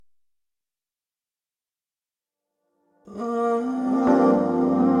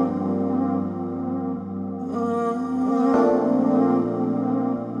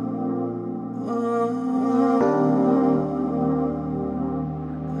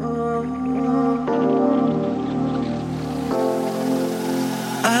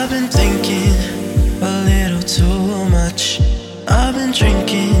been thinking a little too much. I've been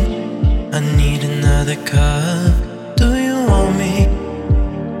drinking, I need another cup. Do you want me?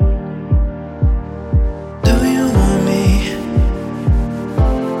 Do you want me?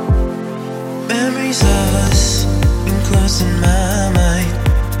 Memories of us enclosed in my mind.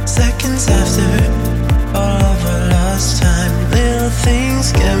 Seconds after all of our lost time. Little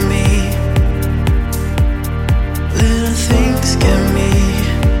things get me. Little things get me.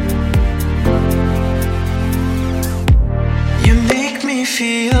 You make me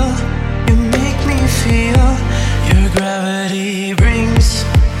feel, you make me feel. Your gravity brings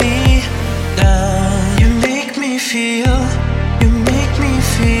me down. You make me feel, you make me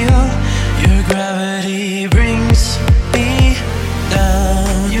feel. Your gravity brings me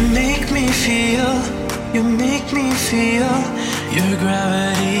down. You make me feel, you make me feel. Your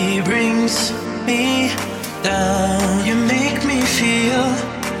gravity brings me down. You make me feel,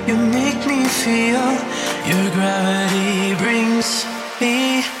 you make me feel. Your gravity brings